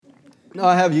No,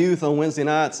 I have youth on Wednesday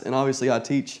nights, and obviously I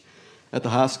teach at the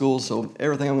high school, so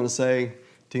everything I'm going to say,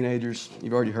 teenagers,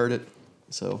 you've already heard it.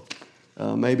 So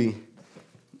maybe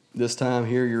this time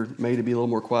here you're made to be a little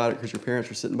more quiet because your parents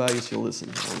are sitting by you, so you'll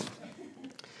listen.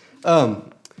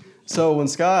 So when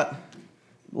Scott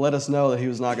let us know that he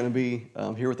was not going to be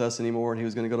here with us anymore and he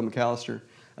was going to go to McAllister,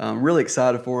 I'm really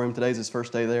excited for him. Today's his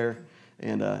first day there,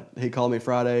 and he called me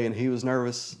Friday, and he was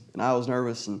nervous, and I was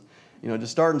nervous, and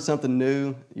just starting something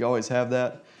new, you always have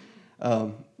that.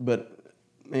 But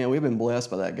man, we've been blessed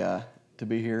by that guy to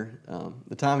be here.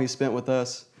 The time he spent with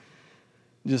us,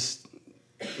 just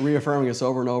reaffirming us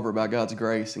over and over about God's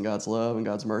grace and God's love and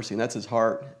God's mercy, and that's his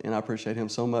heart, and I appreciate him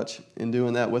so much in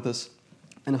doing that with us.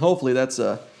 And hopefully that's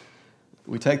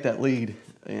we take that lead.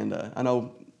 And I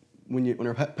know when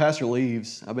our pastor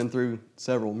leaves, I've been through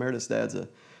several. Meredith's dad's a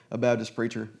Baptist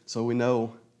preacher, so we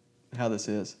know how this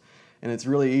is. And it's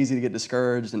really easy to get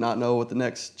discouraged and not know what the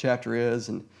next chapter is.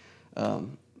 And,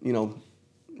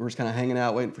 we're just kind of hanging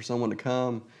out waiting for someone to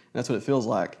come. And that's what it feels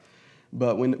like.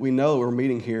 But when we know we're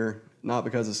meeting here, not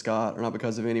because of Scott or not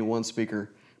because of any one speaker,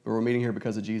 but we're meeting here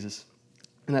because of Jesus.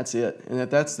 And that's it. And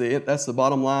if that's the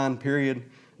bottom line, period,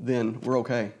 then we're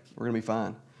okay. We're going to be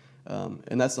fine.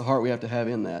 And that's the heart we have to have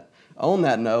in that. On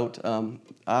that note,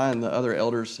 I and the other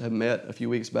elders have met a few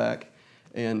weeks back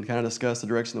and kind of discussed the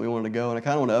direction that we wanted to go. And I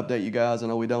kind of want to update you guys. I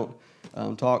know we don't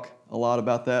talk a lot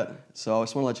about that. So I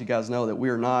just want to let you guys know that we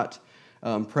are not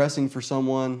pressing for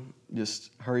someone,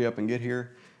 just hurry up and get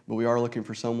here. But we are looking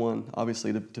for someone,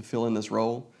 obviously, to fill in this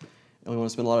role. And we want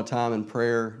to spend a lot of time in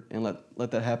prayer and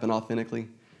let that happen authentically.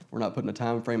 We're not putting a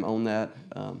time frame on that.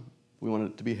 We want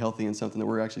it to be healthy and something that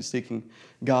we're actually seeking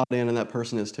God in, and that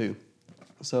person is too.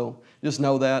 So just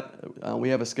know that. We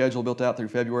have a schedule built out through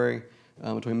February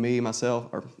between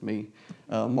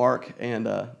Mark,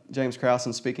 and James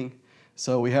Krausen speaking.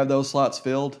 So we have those slots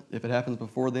filled. If it happens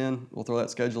before then, we'll throw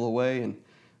that schedule away, and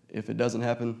if it doesn't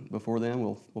happen before then,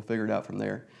 we'll figure it out from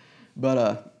there.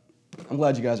 But I'm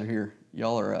glad you guys are here.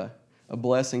 Y'all are a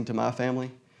blessing to my family.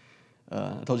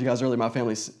 I told you guys earlier my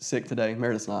family's sick today.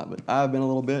 Meredith's not, but I've been a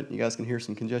little bit. You guys can hear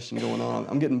some congestion going on.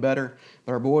 I'm getting better,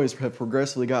 but our boys have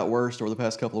progressively got worse over the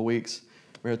past couple of weeks.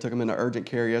 Meredith took them into urgent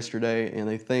care yesterday, and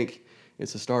they think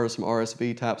it's the start of some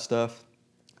RSV type stuff.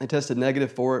 They tested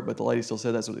negative for it, but the lady still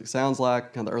said that's what it sounds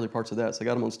like, kind of the early parts of that. So they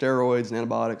got them on steroids and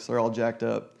antibiotics. They're all jacked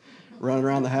up, running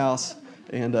around the house.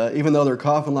 And even though they're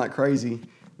coughing like crazy,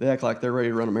 they act like they're ready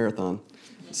to run a marathon.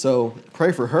 So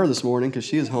pray for her this morning because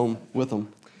she is home with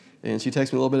them. And she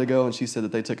texted me a little bit ago, and she said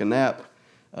that they took a nap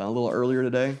a little earlier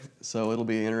today. So it'll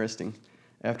be an interesting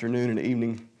afternoon and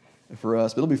evening for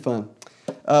us, but it'll be fun.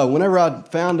 Whenever I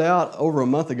found out over a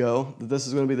month ago that this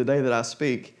is going to be the day that I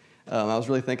speak, I was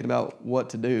really thinking about what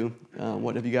to do.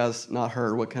 What have you guys not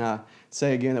heard? What can I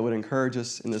say again that would encourage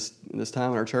us in this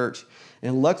time in our church?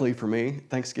 And luckily for me,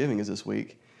 Thanksgiving is this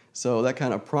week. So that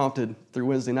kind of prompted through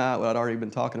Wednesday night what I'd already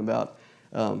been talking about.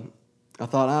 I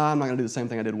thought, I'm not going to do the same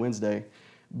thing I did Wednesday.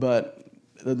 But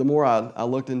the more I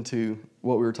looked into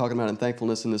what we were talking about in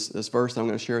thankfulness in this verse that I'm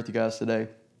going to share with you guys today,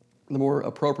 the more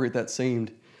appropriate that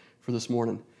seemed for this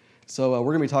morning. So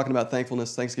we're going to be talking about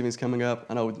thankfulness. Thanksgiving's coming up.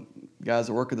 I know guys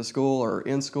that work at the school or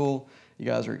in school, you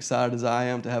guys are excited as I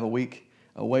am to have a week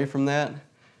away from that,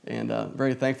 and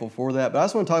very thankful for that. But I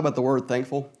just want to talk about the word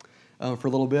thankful for a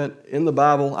little bit. In the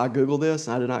Bible, I Googled this,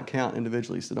 and I did not count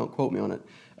individually, so don't quote me on it.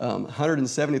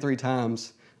 173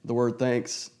 times the word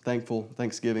thankful,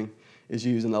 thanksgiving is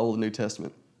used in the Old and New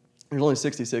Testament. There's only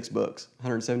 66 books,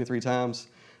 173 times.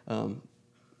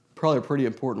 Probably a pretty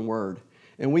important word.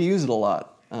 And we use it a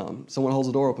lot. Someone holds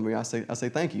the door open to me, I say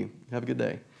thank you, have a good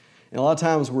day. And a lot of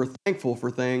times we're thankful for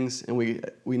things, and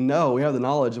we know, we have the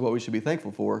knowledge of what we should be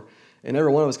thankful for. And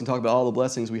every one of us can talk about all the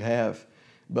blessings we have.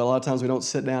 But a lot of times we don't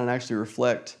sit down and actually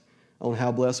reflect on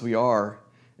how blessed we are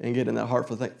and get in that heart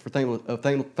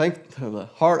the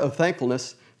heart of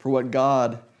thankfulness for what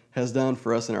God has done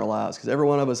for us in our lives. Because every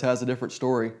one of us has a different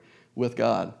story with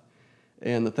God.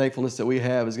 And the thankfulness that we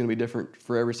have is going to be different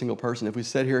for every single person. If we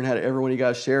sit here and had every one of you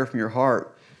guys share from your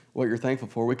heart what you're thankful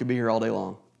for, we could be here all day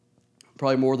long.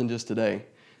 Probably more than just today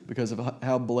because of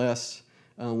how blessed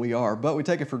we are. But we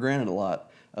take it for granted a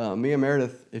lot. Me and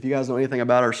Meredith, if you guys know anything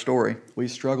about our story, we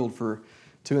struggled for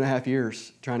 2.5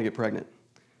 years trying to get pregnant.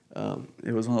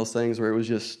 It was one of those things where it was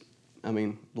just,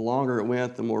 the longer it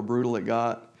went, the more brutal it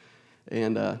got.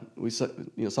 And we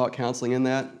sought counseling in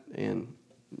that and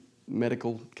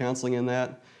medical counseling in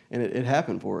that. And it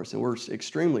happened for us, and we're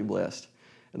extremely blessed.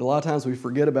 And a lot of times we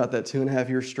forget about that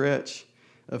 2.5-year stretch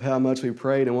of how much we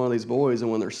prayed in one of these boys,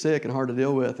 and when they're sick and hard to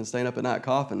deal with and staying up at night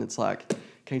coughing, it's like,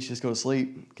 can't you just go to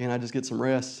sleep? Can't I just get some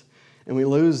rest? And we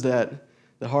lose that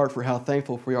the heart for how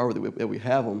thankful we are that we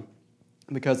have them,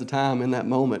 because the time in that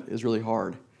moment is really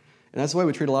hard. And that's the way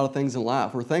we treat a lot of things in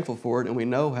life. We're thankful for it, and we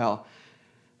know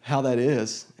how that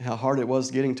is, how hard it was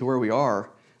getting to where we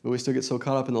are, but we still get so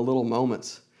caught up in the little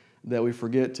moments that we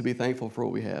forget to be thankful for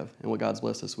what we have and what God's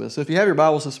blessed us with. So if you have your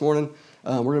Bibles this morning,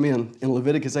 we're going to be in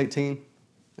Leviticus 18.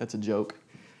 That's a joke.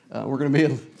 We're going to be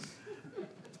in...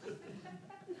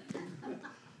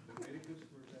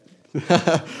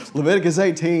 Leviticus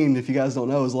 18, if you guys don't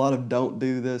know, is a lot of don't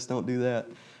do this, don't do that.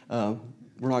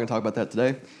 We're not going to talk about that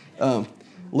today.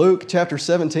 Luke chapter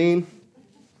 17.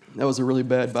 That was a really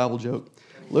bad Bible joke.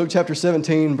 Luke chapter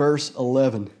 17, verse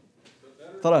 11.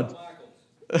 Thought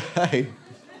I'd... Hey.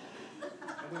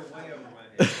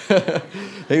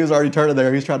 He was already turning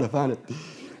there. He's trying to find it.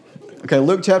 Okay,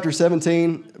 Luke chapter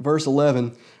 17, verse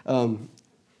 11.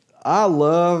 I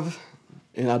love,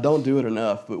 and I don't do it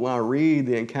enough, but when I read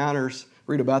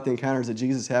about the encounters that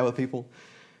Jesus had with people,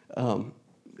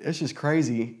 it's just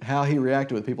crazy how he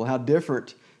reacted with people, how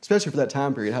different, especially for that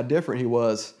time period, how different he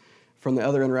was from the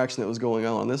other interaction that was going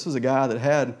on. This was a guy that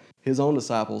had his own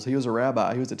disciples. He was a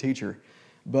rabbi. He was a teacher.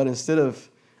 But instead of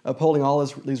upholding all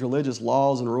these religious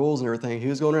laws and rules and everything, he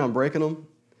was going around breaking them.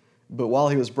 But while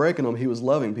he was breaking them, he was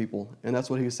loving people. And that's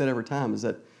what he said every time, is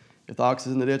that if the ox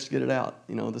is in the ditch, get it out.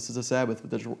 This is a Sabbath,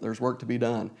 but there's work to be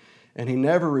done. And he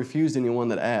never refused anyone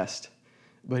that asked.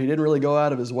 But he didn't really go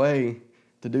out of his way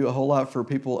to do a whole lot for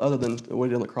people other than what he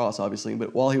did on the cross, obviously.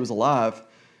 But while he was alive,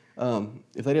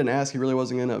 if they didn't ask, he really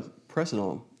wasn't going to press it on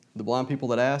them. The blind people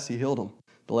that asked, he healed them.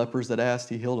 The lepers that asked,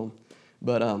 he healed them.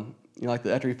 But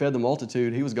after he fed the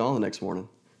multitude, he was gone the next morning.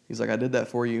 He's like, I did that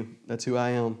for you. That's who I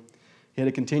am. He had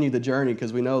to continue the journey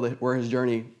because we know that where his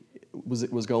journey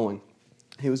was going.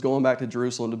 He was going back to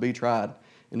Jerusalem to be tried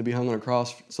and to be hung on a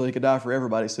cross so he could die for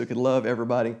everybody, so he could love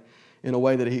everybody in a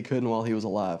way that he couldn't while he was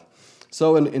alive.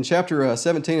 So in chapter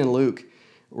 17 in Luke,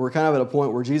 we're kind of at a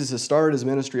point where Jesus has started his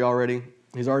ministry already.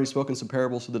 He's already spoken some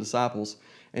parables to the disciples,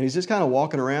 and he's just kind of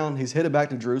walking around. He's headed back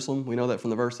to Jerusalem. We know that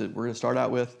from the verse that we're going to start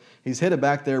out with. He's headed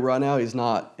back there. Right now, he's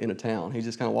not in a town. He's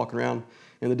just kind of walking around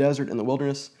in the desert, in the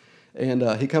wilderness, and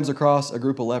he comes across a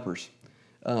group of lepers.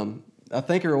 I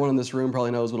think everyone in this room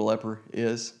probably knows what a leper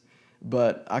is,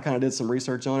 but I kind of did some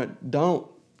research on it. Don't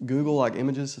Google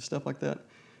images of stuff like that,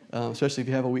 especially if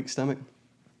you have a weak stomach.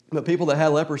 But people that had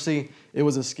leprosy, it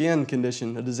was a skin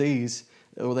condition, a disease,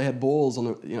 where they had boils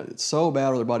on it's so bad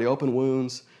with their body, open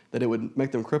wounds, that it would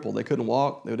make them crippled. They couldn't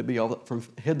walk. They would be all from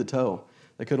head to toe.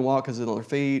 They couldn't walk because of their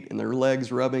feet and their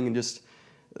legs rubbing, and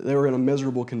they were in a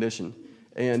miserable condition.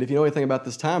 And if you know anything about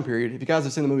this time period, if you guys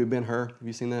have seen the movie Ben-Hur, have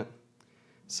you seen that?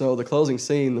 So the closing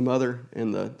scene, the mother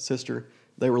and the sister,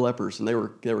 they were lepers, and they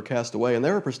were cast away, and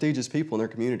they were prestigious people in their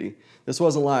community. This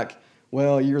wasn't like,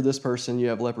 well, you're this person, you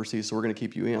have leprosy, so we're going to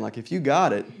keep you in. Like, if you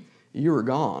got it, you were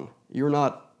gone. You're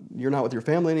not with your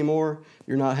family anymore.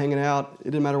 You're not hanging out. It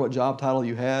didn't matter what job title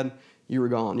you had. You were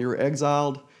gone. You were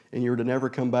exiled, and you were to never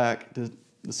come back to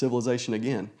the civilization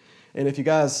again. And if you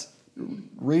guys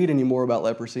read any more about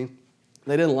leprosy,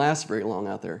 they didn't last very long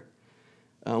out there.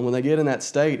 When they get in that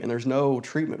state and there's no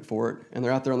treatment for it, and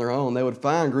they're out there on their own, they would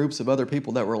find groups of other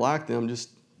people that were like them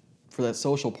just for that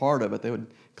social part of it. They would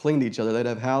cling to each other. They'd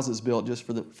have houses built just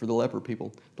for the leper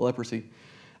people, the leprosy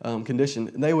condition.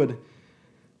 And they would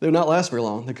not last very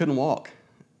long. They couldn't walk,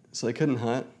 so they couldn't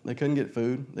hunt. They couldn't get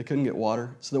food. They couldn't get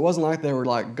water. So it wasn't like they were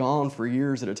gone for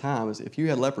years at a time. If you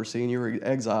had leprosy and you were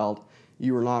exiled,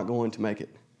 you were not going to make it.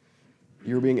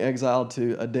 You were being exiled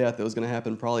to a death that was going to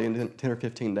happen probably in 10 or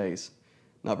 15 days.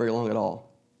 Not very long at all.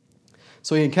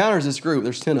 So he encounters this group.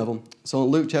 There's 10 of them. So in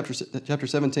Luke chapter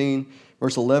 17,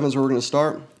 verse 11 is where we're going to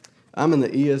start. I'm in the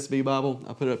ESV Bible.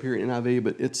 I put it up here in NIV,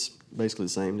 but it's basically the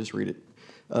same. Just read it.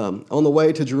 On the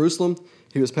way to Jerusalem,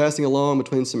 he was passing along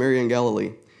between Samaria and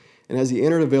Galilee. And as he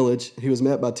entered a village, he was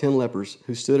met by 10 lepers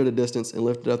who stood at a distance and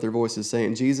lifted up their voices,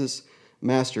 saying, Jesus,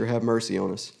 Master, have mercy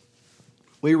on us.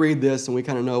 We read this and we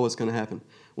kind of know what's going to happen.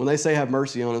 When they say have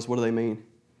mercy on us, what do they mean?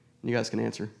 You guys can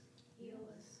answer. Heal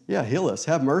us. Yeah, heal us.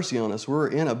 Have mercy on us. We're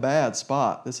in a bad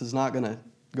spot. This is not going to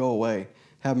go away.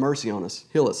 Have mercy on us.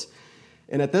 Heal us.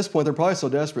 And at this point, they're probably so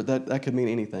desperate that could mean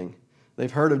anything.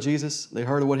 They've heard of Jesus. They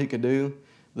heard of what he could do.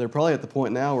 They're probably at the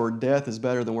point now where death is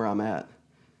better than where I'm at.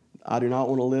 I do not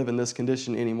want to live in this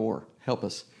condition anymore. Help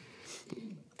us.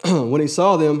 When he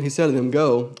saw them, he said to them,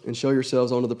 Go and show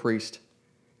yourselves unto the priest.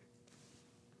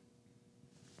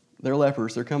 They're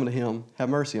lepers. They're coming to him. Have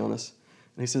mercy on us.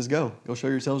 And he says, Go show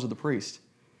yourselves to the priest.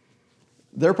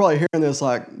 They're probably hearing this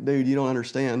like, dude, you don't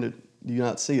understand. Do you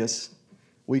not see us?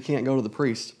 We can't go to the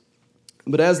priest.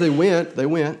 But as they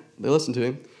listened to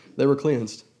him, they were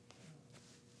cleansed.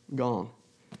 Gone.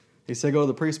 He said go to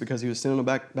the priest because he was sending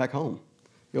them back home.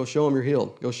 Go show them you're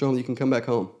healed. Go show them you can come back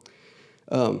home.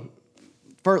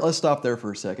 First, let's stop there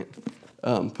for a second.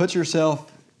 Put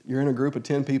yourself, you're in a group of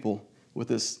 10 people with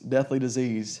this deathly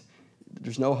disease.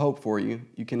 There's no hope for you.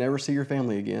 You can never see your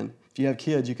family again. If you have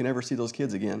kids, you can never see those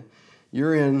kids again.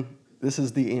 This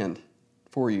is the end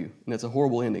for you, and it's a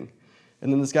horrible ending.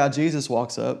 And then this guy Jesus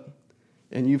walks up,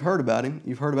 and you've heard about him.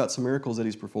 You've heard about some miracles that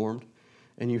he's performed,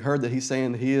 and you heard that he's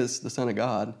saying that he is the Son of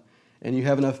God, and you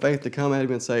have enough faith to come at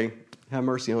him and say, have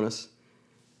mercy on us.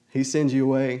 He sends you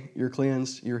away. You're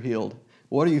cleansed. You're healed.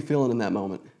 What are you feeling in that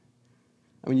moment?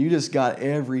 I mean, you just got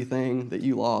everything that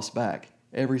you lost back.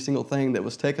 Every single thing that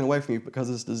was taken away from you because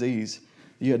of this disease.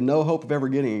 You had no hope of ever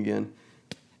getting again.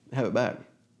 Have it back.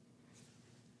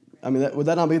 I mean, would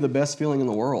that not be the best feeling in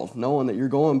the world? Knowing that you're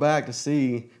going back to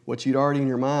see what you'd already in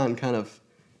your mind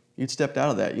you'd stepped out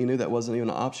of that. You knew that wasn't even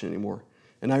an option anymore.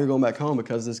 And now you're going back home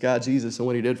because of this guy Jesus and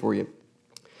what he did for you.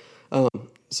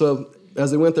 So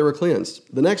as they went, they were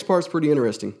cleansed. The next part's pretty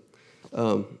interesting.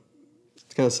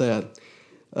 It's kind of sad.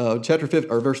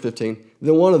 Verse 15.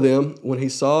 Then one of them, when he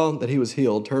saw that he was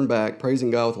healed, turned back,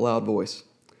 praising God with a loud voice.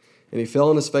 And he fell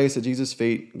on his face at Jesus'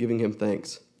 feet, giving him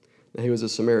thanks. Now he was a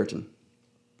Samaritan.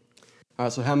 All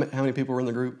right, so how many people were in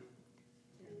the group?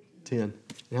 10. And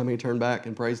how many turned back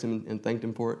and praised him and thanked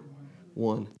him for it?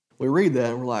 1. We read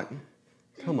that and we're like,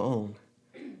 come on.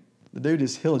 The dude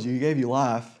just healed you. He gave you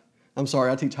life. I'm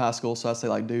sorry, I teach high school, so I say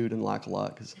like dude and like a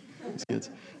lot because these kids.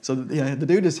 So yeah, the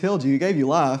dude just healed you. He gave you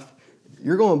life.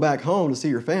 You're going back home to see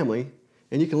your family,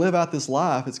 and you can live out this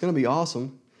life. It's going to be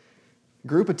awesome.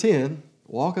 Group of 10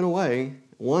 walking away.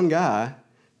 One guy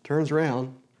turns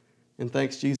around and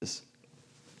thanks Jesus.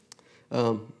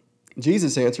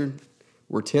 Jesus answered,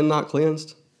 were 10 not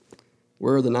cleansed?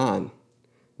 Where are the 9?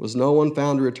 Was no one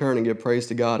found to return and give praise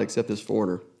to God except this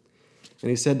foreigner? And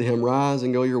he said to him, rise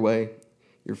and go your way.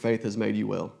 Your faith has made you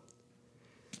well.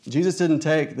 Jesus didn't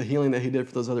take the healing that he did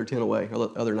for those other 10 away, or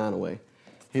the other 9 away.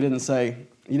 He didn't say,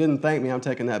 you didn't thank me, I'm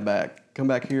taking that back. Come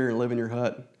back here and live in your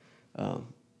hut.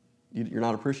 You're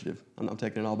not appreciative. I'm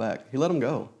taking it all back. He let them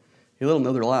go. He let them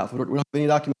know their life. We don't have any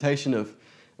documentation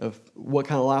of what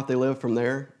kind of life they lived from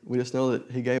there. We just know that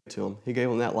he gave it to them. He gave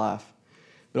them that life.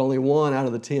 But only 1 out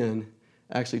of the 10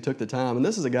 actually took the time. And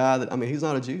this is a guy that, he's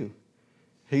not a Jew.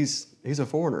 He's a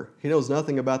foreigner. He knows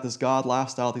nothing about this God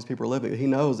lifestyle these people are living. He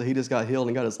knows that he just got healed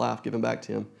and got his life given back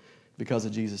to him because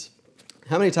of Jesus.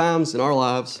 How many times in our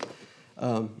lives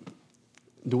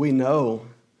do we know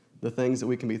the things that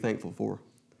we can be thankful for?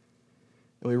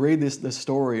 And we read this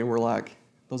story and we're like,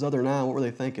 those other 9, what were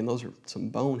they thinking? Those are some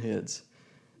boneheads.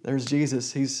 There's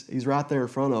Jesus. He's right there in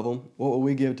front of them. What would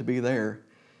we give to be there?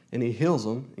 And he heals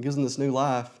them and gives them this new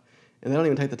life. And they don't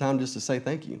even take the time just to say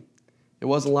thank you. It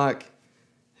wasn't like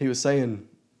he was saying,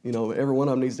 every one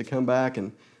of them needs to come back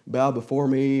and bow before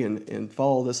me and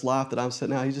follow this life that I'm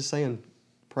setting out. He's just saying,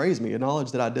 praise me,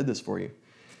 acknowledge that I did this for you.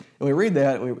 And we read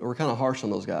that, and we're kind of harsh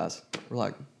on those guys. We're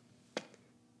like,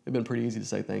 it'd been pretty easy to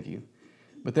say thank you.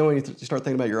 But then when you start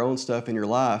thinking about your own stuff in your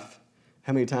life,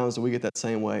 how many times do we get that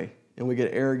same way? And we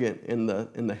get arrogant in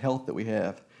the health that we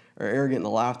have, or arrogant in the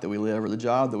life that we live, or the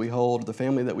job that we hold, or the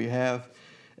family that we have.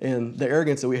 And the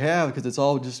arrogance that we have, because it's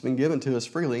all just been given to us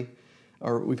freely,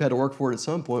 or we've had to work for it at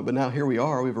some point, but now here we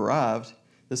are, we've arrived.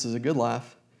 This is a good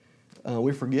life.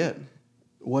 We forget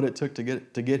what it took to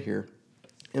get here.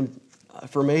 And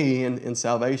for me, in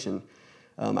salvation,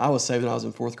 I was saved when I was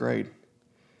in 4th grade.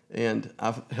 And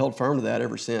I've held firm to that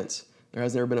ever since. There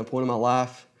has never been a point in my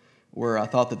life where I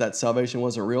thought that salvation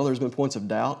wasn't real. There's been points of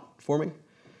doubt for me.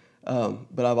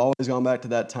 But I've always gone back to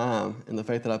that time and the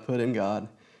faith that I put in God.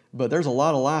 But there's a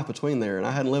lot of life between there, and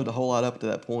I hadn't lived a whole lot up to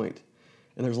that point.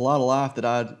 And there's a lot of life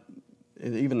that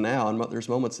even now, there's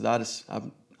moments that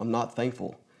I'm not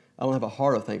thankful. I don't have a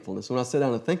heart of thankfulness. When I sit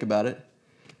down and think about it,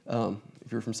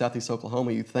 if you're from Southeast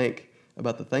Oklahoma, you think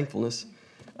about the thankfulness.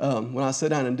 When I sit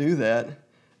down and do that,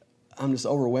 I'm just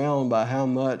overwhelmed by how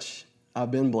much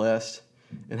I've been blessed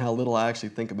and how little I actually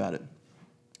think about it.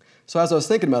 So as I was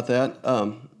thinking about that,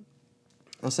 I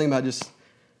was thinking about just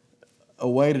a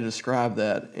way to describe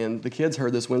that. And the kids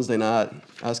heard this Wednesday night.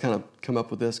 I just kind of come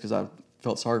up with this because I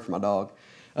felt sorry for my dog.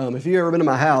 If you've ever been to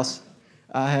my house,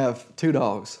 I have 2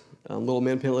 dogs. Little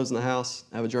Min Pin lives in the house.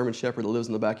 I have a German Shepherd that lives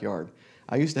in the backyard.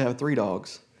 I used to have 3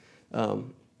 dogs.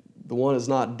 The one is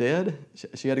not dead.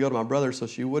 She had to go to my brother so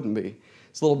she wouldn't be.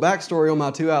 It's a little backstory on my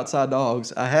 2 outside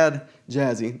dogs. I had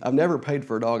Jazzy. I've never paid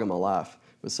for a dog in my life,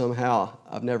 but somehow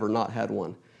I've never not had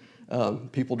one.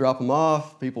 People drop them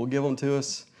off. People give them to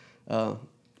us.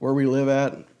 Where we live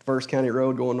at, First County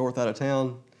Road going north out of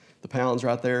town, the pound's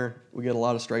right there. We get a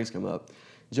lot of strays come up.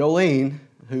 Jolene,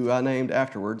 who I named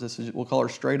afterwards, we'll call her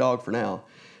Stray Dog for now,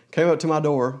 came up to my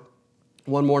door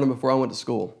one morning before I went to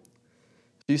school.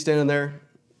 She's standing there.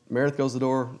 Meredith goes to the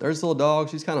door. There's this little dog.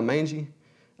 She's kind of mangy.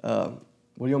 What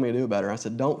do you want me to do about her? I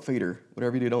said, don't feed her.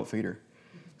 Whatever you do, don't feed her.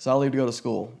 So I leave to go to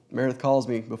school. Meredith calls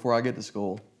me before I get to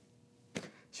school.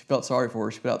 She felt sorry for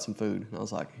her. She put out some food. And I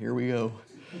was like, here we go.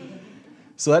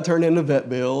 So that turned into vet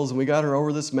bills, and we got her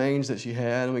over this mange that she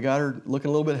had, and we got her looking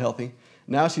a little bit healthy.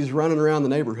 Now she's running around the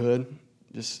neighborhood,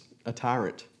 just a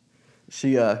tyrant.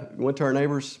 She went to our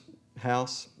neighbor's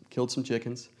house, killed some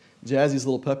chickens. Jazzy's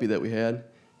little puppy that we had,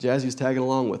 Jazzy's tagging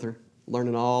along with her,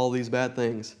 learning all these bad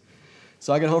things.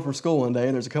 So I get home from school one day,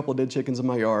 and there's a couple of dead chickens in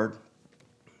my yard,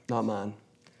 not mine.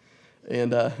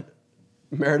 And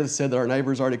Meredith said that our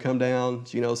neighbors already come down.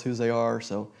 She knows whose they are,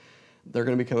 so they're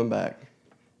going to be coming back.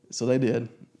 So they did,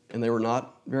 and they were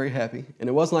not very happy. And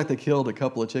it wasn't like they killed a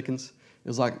couple of chickens. It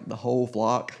was like the whole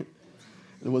flock.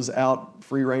 It was out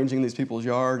free-ranging these people's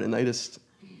yard, and they just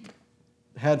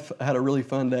had a really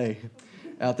fun day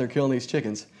out there killing these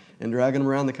chickens and dragging them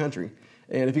around the country.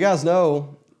 And if you guys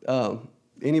know,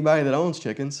 anybody that owns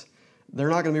chickens, they're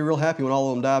not going to be real happy when all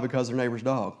of them die because of their neighbor's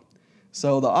dog.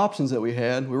 So the options that we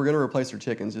had, we were going to replace their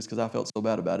chickens just because I felt so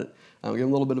bad about it. Give them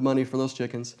a little bit of money for those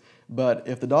chickens. But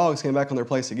if the dogs came back on their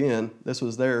place again, this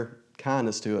was their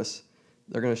kindness to us.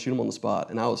 They're going to shoot them on the spot.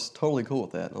 And I was totally cool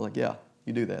with that. And I'm like, yeah,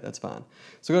 you do that. That's fine.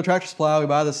 So we go to Tractor Supply. We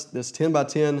buy this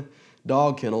 10x10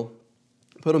 dog kennel,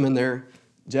 put them in there.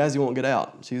 Jazzy won't get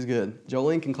out. She's good.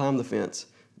 Jolene can climb the fence.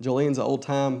 Jolene's an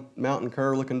old-time mountain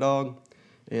cur looking dog,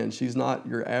 and she's not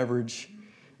your average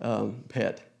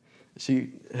pet.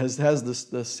 She has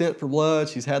the scent for blood.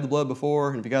 She's had the blood before,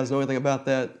 and if you guys know anything about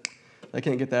that, they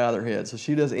can't get that out of their head. So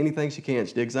she does anything she can.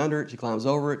 She digs under it. She climbs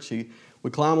over it. She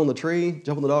would climb on the tree,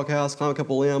 jump on the doghouse, climb a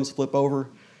couple limbs, flip over.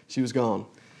 She was gone.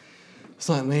 It's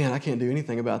like, man, I can't do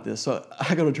anything about this. So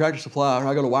I go to Tractor Supply, or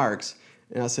I go to Wyrick's,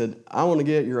 and I said, I want to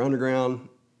get your underground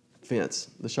fence,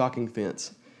 the shocking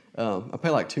fence. I pay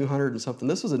like $200 and something.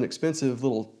 This was an expensive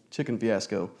little chicken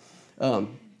fiasco.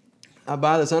 I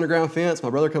buy this underground fence. My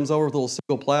brother comes over with a little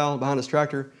single plow behind his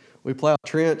tractor. We plow a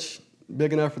trench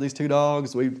big enough for these two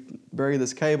dogs. We bury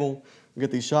this cable. We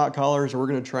get these shock collars, and we're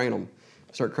going to train them.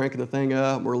 Start cranking the thing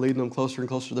up. We're leading them closer and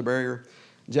closer to the barrier.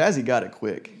 Jazzy got it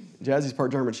quick. Jazzy's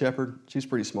part German Shepherd. She's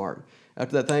pretty smart.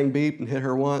 After that thing beeped and hit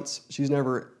her once, she's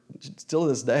never, still to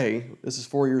this day, this is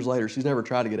 4 years later, she's never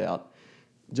tried to get out.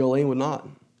 Jolene would not.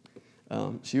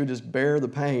 She would just bear the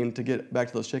pain to get back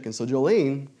to those chickens. So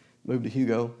Jolene moved to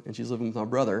Hugo, and she's living with my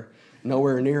brother,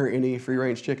 nowhere near any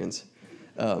free-range chickens.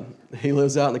 He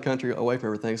lives out in the country away from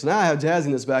everything. So now I have Jazzy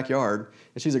in this backyard,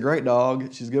 and she's a great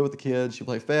dog. She's good with the kids. She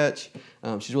plays fetch.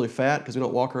 She's really fat because we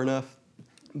don't walk her enough.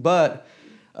 But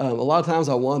a lot of times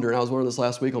I wonder, and I was wondering this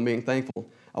last week on being thankful,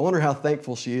 I wonder how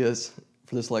thankful she is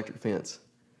for this electric fence.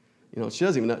 You know, she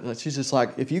doesn't even know. She's just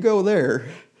like, if you go there,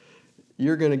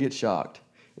 you're going to get shocked.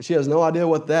 And she has no idea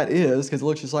what that is because it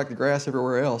looks just like the grass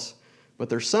everywhere else. But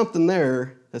there's something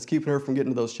there that's keeping her from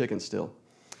getting to those chickens still.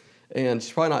 And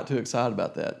she's probably not too excited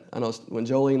about that. I know when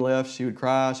Jolene left, she would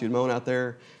cry, she would moan out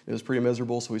there. It was pretty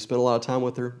miserable, so we spent a lot of time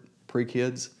with her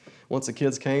pre-kids. Once the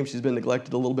kids came, she's been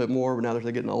neglected a little bit more, but now that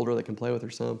they're getting older, they can play with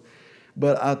her some.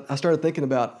 But I started thinking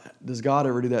about, does God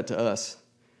ever do that to us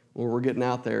when we're getting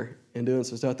out there and doing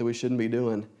some stuff that we shouldn't be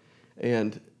doing?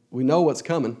 And we know what's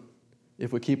coming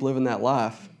if we keep living that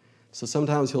life. So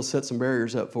sometimes he'll set some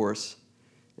barriers up for us.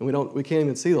 And we can't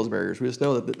even see those barriers. We just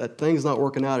know that thing's not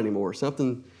working out anymore.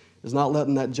 Something is not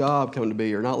letting that job come to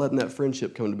be, or not letting that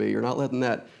friendship come to be, or not letting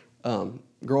that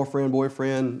girlfriend,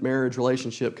 boyfriend, marriage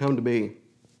relationship come to be.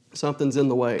 Something's in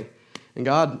the way. And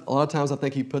God, a lot of times I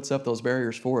think he puts up those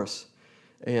barriers for us.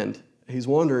 And he's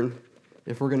wondering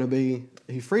if we're going to be,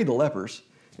 he freed the lepers.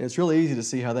 And it's really easy to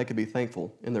see how they could be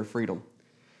thankful in their freedom.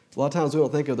 A lot of times we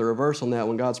don't think of the reverse on that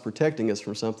when God's protecting us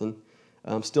from something,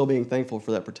 still being thankful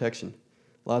for that protection.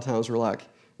 A lot of times we're like,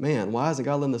 man, why hasn't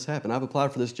God letting this happen? I've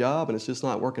applied for this job and it's just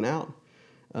not working out.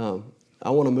 I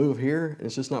want to move here and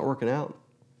it's just not working out.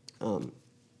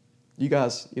 You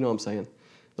guys, you know what I'm saying.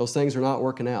 Those things are not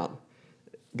working out.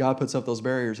 God puts up those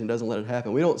barriers and doesn't let it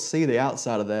happen. We don't see the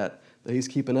outside of that he's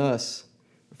keeping us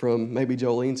from maybe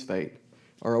Jolene's fate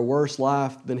or a worse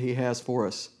life than he has for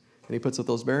us. And he puts up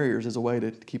those barriers as a way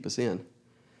to keep us in.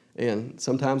 And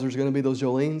sometimes there's going to be those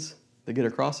Jolenes that get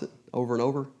across it over and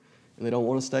over, and they don't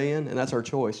want to stay in, and that's our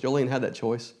choice. Jolene had that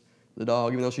choice. The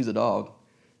dog, even though she's a dog,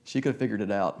 she could have figured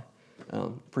it out.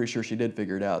 Pretty sure she did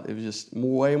figure it out. It was just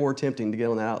way more tempting to get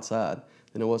on the outside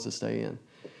than it was to stay in.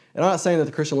 And I'm not saying that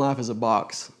the Christian life is a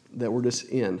box that we're just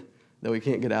in, that we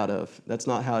can't get out of. That's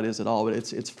not how it is at all, but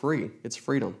it's free. It's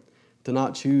freedom to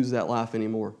not choose that life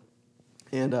anymore.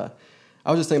 And I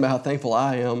was just thinking about how thankful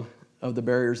I am of the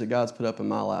barriers that God's put up in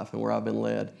my life and where I've been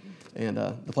led, and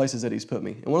the places that He's put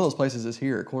me. And one of those places is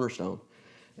here at Cornerstone.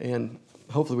 And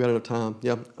hopefully we got enough time.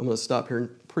 Yeah, I'm going to stop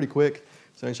here pretty quick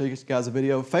so I can show you guys a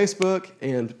video. Facebook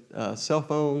and cell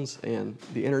phones and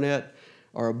the internet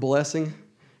are a blessing,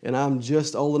 and I'm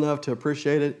just old enough to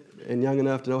appreciate it and young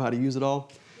enough to know how to use it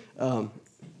all. I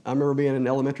remember being in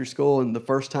elementary school, and the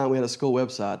first time we had a school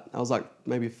website, I was like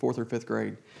maybe 4th or 5th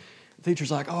grade. The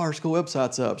teacher's like, "Oh, our school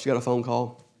website's up." She got a phone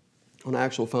call on an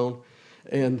actual phone,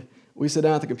 and we sit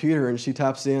down at the computer, and she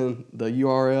types in the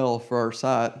URL for our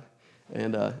site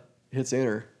and hits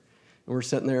enter. And we're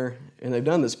sitting there, and they've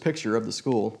done this picture of the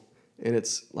school, and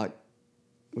it's like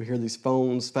we hear these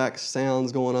phones, fax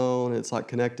sounds going on, and it's like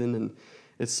connecting, and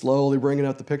it's slowly bringing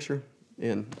up the picture.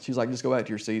 And she's like, "Just go back to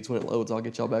your seats. When it loads, I'll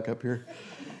get y'all back up here."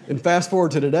 And fast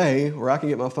forward to today, where I can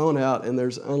get my phone out, and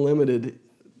there's unlimited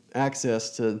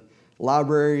access to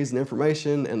libraries and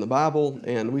information and the Bible,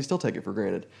 and we still take it for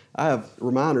granted. I have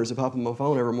reminders that pop up on my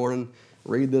phone every morning,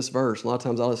 read this verse. A lot of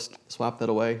times I'll just swipe that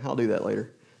away. I'll do that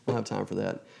later. I don't have time for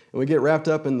that. And we get wrapped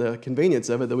up in the convenience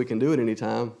of it that we can do it any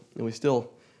time, and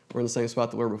we're in the same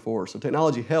spot that we were before. So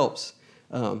technology helps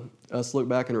us look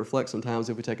back and reflect sometimes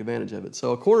if we take advantage of it.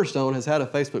 So Cornerstone has had a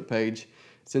Facebook page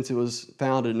since it was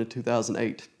founded in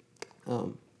 2008.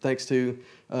 Thanks to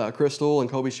Crystal and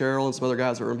Kobe Sherrill and some other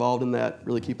guys that were involved in that,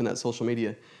 really keeping that social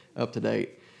media up to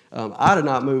date. I did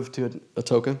not move to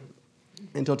Atoka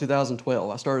until 2012.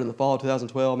 I started in the fall of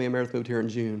 2012. Me and Meredith moved here in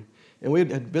June. And we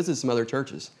had visited some other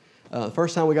churches. The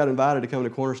first time we got invited to come to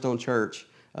Cornerstone Church,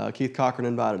 Keith Cochran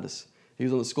invited us. He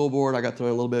was on the school board. I got to know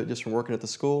him a little bit just from working at the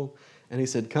school. And he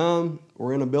said, "Come,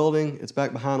 we're in a building. It's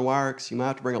back behind Wyrick's. You might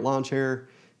have to bring a lawn chair,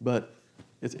 but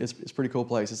it's a pretty cool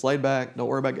place. It's laid back. Don't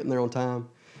worry about getting there on time."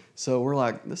 So we're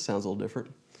like, this sounds a little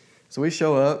different. So we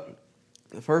show up.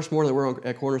 The first morning that we're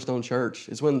at Cornerstone Church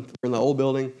is when we're in the old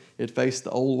building. It faced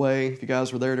the old way. If you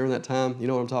guys were there during that time, you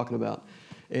know what I'm talking about.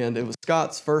 And it was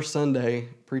Scott's first Sunday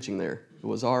preaching there. It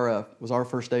was our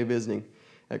first day visiting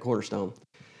at Cornerstone.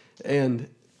 And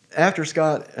after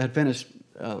Scott had finished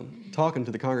talking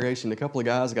to the congregation, a couple of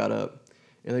guys got up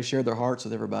and they shared their hearts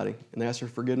with everybody and they asked for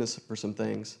forgiveness for some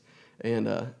things. And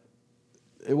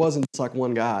it wasn't just like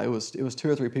one guy. It was 2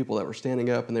 or 3 people that were standing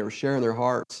up and they were sharing their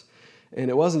hearts. And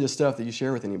it wasn't just stuff that you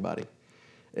share with anybody.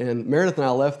 And Meredith and I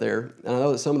left there, and I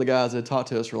know that some of the guys that had talked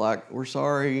to us were like, "We're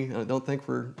sorry. I don't think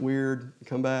we're weird.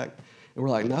 Come back." And we're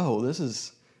like, "No, this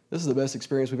is the best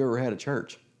experience we've ever had at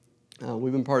church.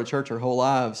 We've been part of church our whole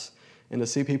lives, and to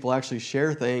see people actually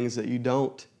share things that you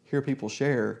don't hear people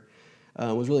share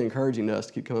was really encouraging to us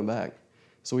to keep coming back."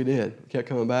 So we did. We kept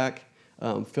coming back.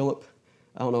 Philip,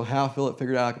 I don't know how Philip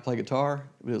figured out I could play guitar,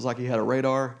 but it was like he had a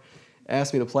radar.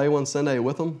 Asked me to play one Sunday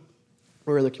with him.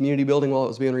 We were in the community building while it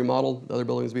was being remodeled. The other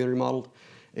building was being remodeled.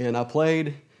 And I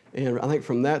played, and I think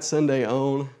from that Sunday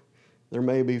on, there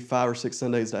may be 5 or 6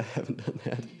 Sundays that I haven't done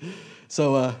that.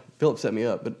 So Philip set me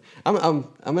up. But I'm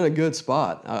in a good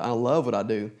spot. I love what I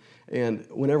do. And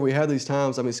whenever we have these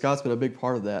times, I mean, Scott's been a big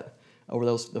part of that over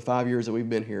the 5 years that we've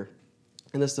been here.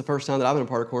 And this is the first time that I've been a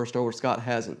part of Cornerstone where Scott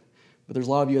hasn't. But there's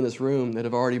a lot of you in this room that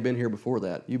have already been here before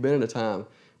that. You've been in a time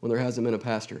when there hasn't been a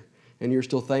pastor. And you're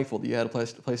still thankful that you had a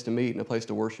place to meet and a place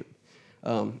to worship.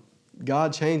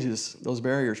 God changes those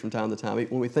barriers from time to time.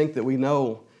 When we think that we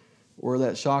know where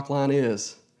that shock line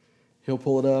is, He'll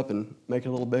pull it up and make it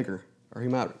a little bigger. Or He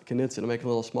might condense it and make it a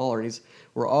little smaller. And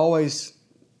we're always,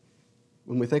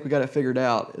 when we think we got it figured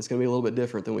out, it's going to be a little bit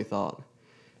different than we thought.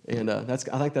 And I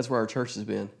think that's where our church has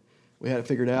been. We had it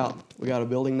figured out. We got a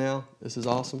building now. This is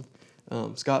awesome.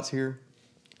 Scott's here.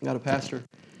 We got a pastor.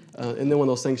 And then when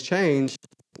those things change,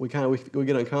 we get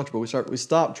uncomfortable. We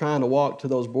stop trying to walk to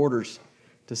those borders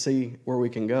to see where we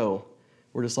can go.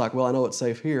 We're just like, well, I know it's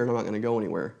safe here, and I'm not going to go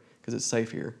anywhere because it's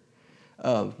safe here.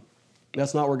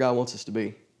 That's not where God wants us to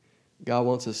be. God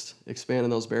wants us expanding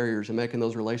those barriers and making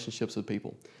those relationships with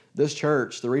people. This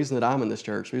church, the reason that I'm in this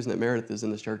church, the reason that Meredith is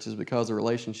in this church is because of the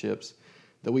relationships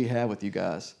that we have with you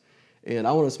guys. And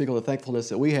I want to speak on the thankfulness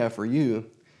that we have for you,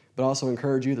 but also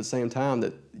encourage you at the same time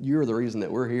that you're the reason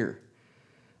that we're here.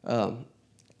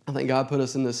 I think God put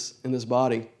us in this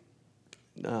body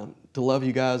to love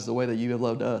you guys the way that you have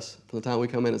loved us from the time we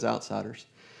come in as outsiders.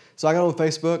 So I got on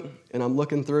Facebook, and I'm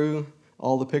looking through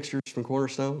all the pictures from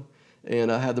Cornerstone,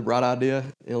 and I had the bright idea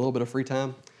in a little bit of free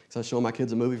time, because I was showing my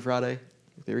kids a movie Friday.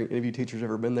 If any of you teachers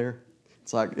ever been there,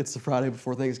 it's the Friday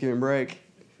before Thanksgiving break.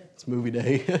 It's movie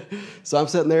day. So I'm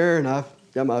sitting there, and I've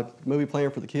got my movie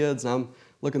playing for the kids, and I'm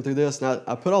looking through this, and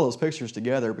I put all those pictures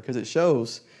together because it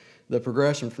shows the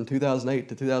progression from 2008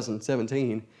 to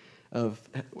 2017 of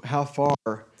how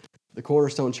far The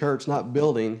Cornerstone Church, not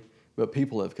building, but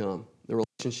people have come. The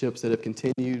relationships that have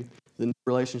continued, the new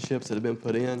relationships that have been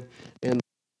put in, and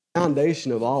the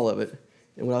foundation of all of it,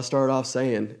 and what I started off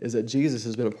saying, is that Jesus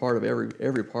has been a part of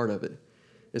every part of it.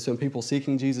 It's been people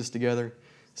seeking Jesus together,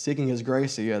 seeking His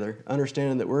grace together,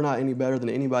 understanding that we're not any better than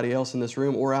anybody else in this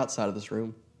room or outside of this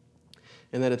room,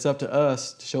 and that it's up to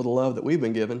us to show the love that we've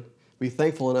been given, be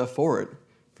thankful enough for it,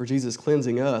 for Jesus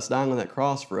cleansing us, dying on that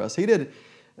cross for us. He did,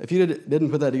 if you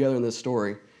didn't put that together in this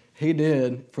story, He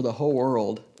did for the whole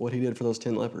world what He did for those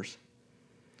 10 lepers.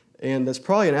 And that's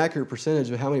probably an accurate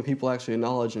percentage of how many people actually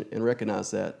acknowledge and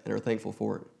recognize that and are thankful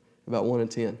for it, about 1 in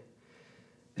 10.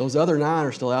 Those other 9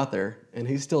 are still out there, and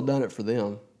He's still done it for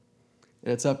them.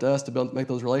 And it's up to us to make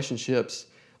those relationships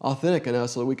authentic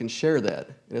enough so that we can share that.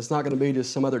 And it's not going to be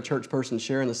just some other church person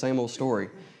sharing the same old story.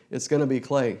 It's going to be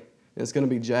Clay, and it's going to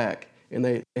be Jack, and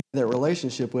they have that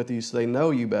relationship with you so they know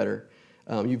you better.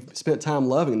 You've spent time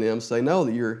loving them, so they know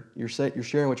that you're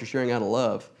sharing what you're sharing out of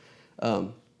love.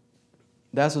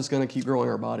 That's what's going to keep growing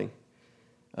our body.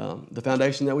 The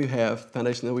foundation that we have, the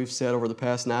foundation that we've set over the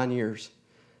past 9 years,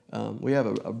 we have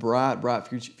a bright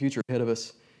future ahead of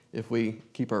us if we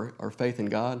keep our faith in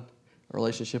God, our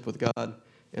relationship with God,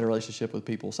 and our relationship with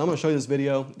people. So I'm going to show you this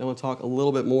video. Then we'll talk a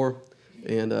little bit more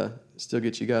and still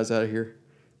get you guys out of here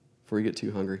before you get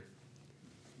too hungry.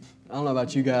 I don't know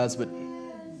about you guys, but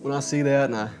when I see that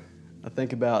and I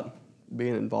think about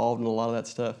being involved in a lot of that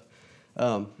stuff,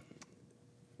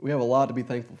 we have a lot to be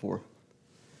thankful for.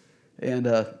 And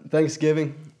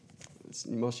Thanksgiving,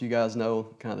 most of you guys know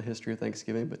kind of the history of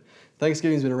Thanksgiving, but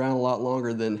Thanksgiving's been around a lot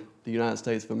longer than the United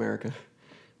States of America.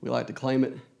 We like to claim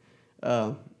it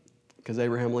because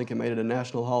Abraham Lincoln made it a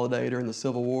national holiday during the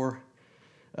Civil War.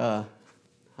 I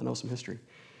know some history.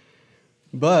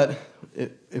 But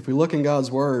if we look in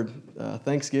God's Word,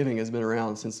 Thanksgiving has been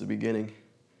around since the beginning.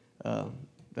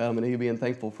 Adam and Eve being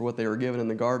thankful for what they were given in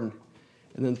the garden,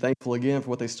 and then thankful again for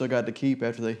what they still got to keep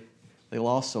after they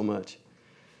lost so much.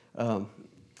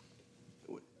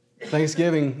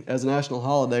 Thanksgiving as a national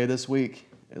holiday this week,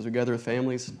 as we gather with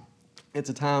families, it's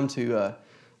a time to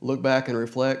look back and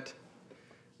reflect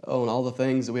on all the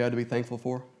things that we have to be thankful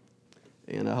for.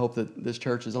 And I hope that this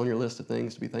church is on your list of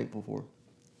things to be thankful for.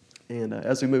 And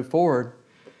as we move forward,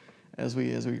 as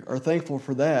we are thankful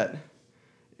for that,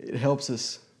 it helps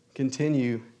us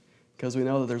continue because we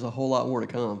know that there's a whole lot more to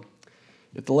come.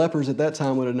 If the lepers at that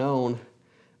time would have known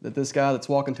that this guy that's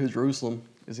walking to Jerusalem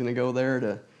is going to go there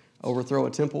to overthrow a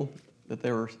temple that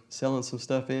they were selling some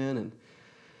stuff in and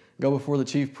go before the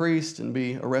chief priest and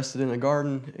be arrested in a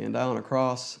garden and die on a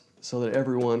cross so that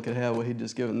everyone could have what He'd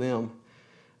just given them,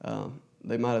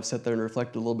 they might have sat there and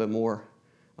reflected a little bit more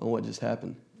on what just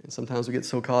happened. And sometimes we get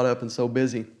so caught up and so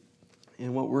busy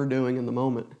in what we're doing in the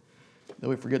moment that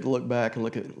we forget to look back and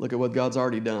look at what God's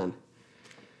already done.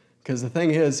 Because the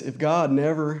thing is, if God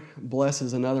never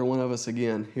blesses another one of us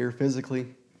again here physically,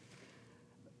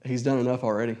 He's done enough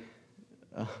already.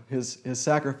 His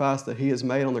sacrifice that He has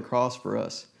made on the cross for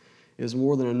us is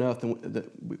more than enough. That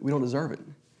we don't deserve it.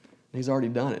 He's already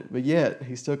done it. But yet,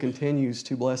 He still continues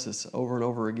to bless us over and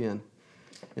over again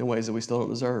in ways that we still don't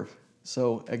deserve.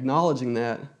 So acknowledging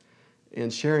that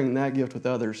and sharing that gift with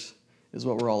others is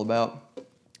what we're all about.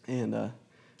 And I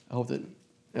hope that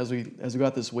as we go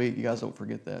out this week, you guys don't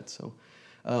forget that. So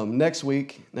next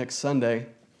week, next Sunday,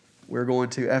 we're going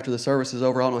to, after the service is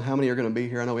over, I don't know how many are going to be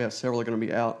here. I know we have several that are going to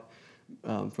be out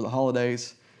for the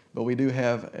holidays, but we do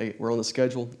have we're on the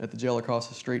schedule at the jail across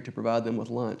the street to provide them with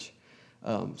lunch.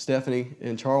 Stephanie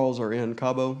and Charles are in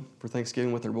Cabo for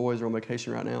Thanksgiving with their boys. They're on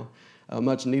vacation right now.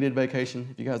 Much needed vacation.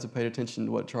 If you guys have paid attention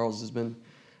to what Charles has been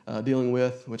dealing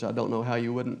with, which I don't know how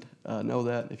you wouldn't know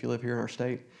that if you live here in our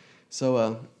state.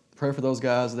 So pray for those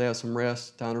guys. They have some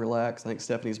rest, time to relax. I think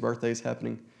Stephanie's birthday is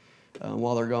happening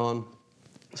while they're gone.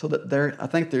 So that I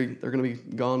think they're going to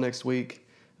be gone next week.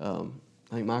 I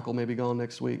think Michael may be gone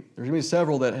next week. There's going to be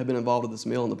several that have been involved with this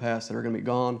meal in the past that are going to be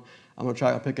gone. I'm going to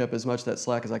try to pick up as much of that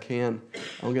slack as I can.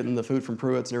 I'm getting the food from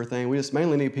Pruitt's and everything. We just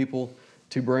mainly need people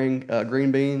to bring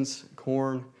green beans,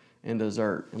 corn, and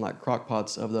dessert, and like crock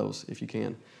pots of those if you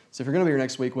can. So if you're going to be here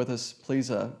next week with us, please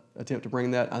attempt to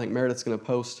bring that. I think Meredith's going to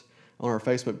post on our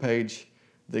Facebook page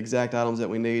the exact items that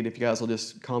we need. If you guys will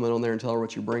just comment on there and tell her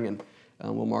what you're bringing,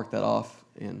 we'll mark that off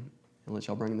and let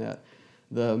y'all bring that.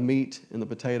 The meat and the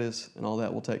potatoes and all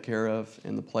that we'll take care of,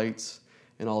 and the plates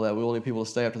and all that. We will need people to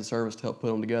stay after the service to help put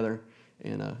them together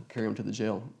and carry them to the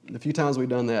jail. The few times we've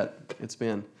done that,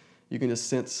 you can just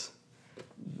sense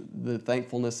the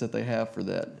thankfulness that they have for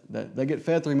that they get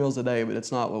fed 3 meals a day, but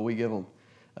it's not what we give them.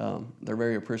 They're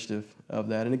very appreciative of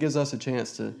that, and it gives us a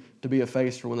chance to be a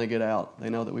face for when they get out. They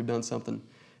know that we've done something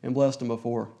and blessed them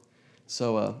before.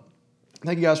 So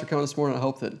thank you guys for coming this morning. I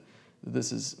hope that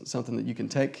this is something that you can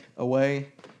take away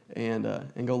and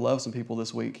go love some people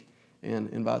this week and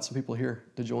invite some people here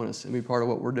to join us and be part of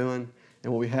what we're doing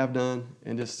and what we have done,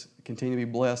 and just continue to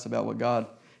be blessed about what God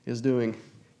is doing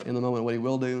in the moment, what he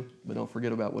will do, but don't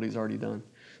forget about what he's already done.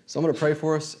 So I'm going to pray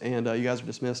for us, and you guys are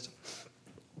dismissed.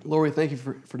 Lord, we thank you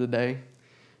for today.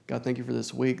 God, thank you for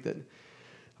this week that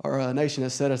our nation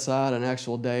has set aside an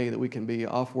actual day that we can be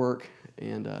off work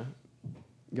and,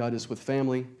 God, just with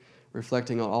family,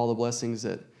 reflecting on all the blessings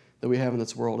that we have in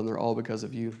this world, and they're all because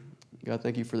of you. God,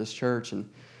 thank you for this church and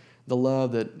the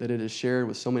love that it has shared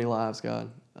with so many lives, God,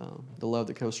 the love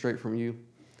that comes straight from you.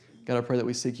 God, I pray that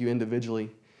we seek you individually,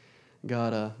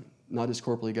 God, not just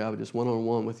corporately, God, but just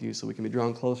one-on-one with you so we can be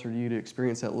drawn closer to you to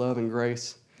experience that love and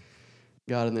grace,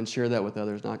 God, and then share that with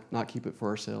others, not keep it for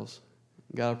ourselves.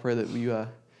 God, I pray that you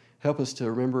help us to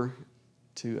remember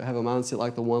to have a mindset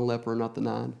like the one leper, not the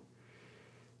 9.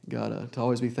 God, to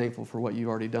always be thankful for what you've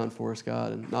already done for us,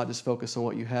 God, and not just focus on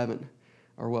what you haven't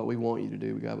or what we want you to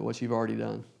do, God, but what you've already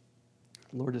done.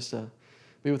 Lord, just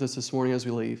be with us this morning as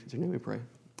we leave. In your name we pray.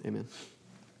 Amen.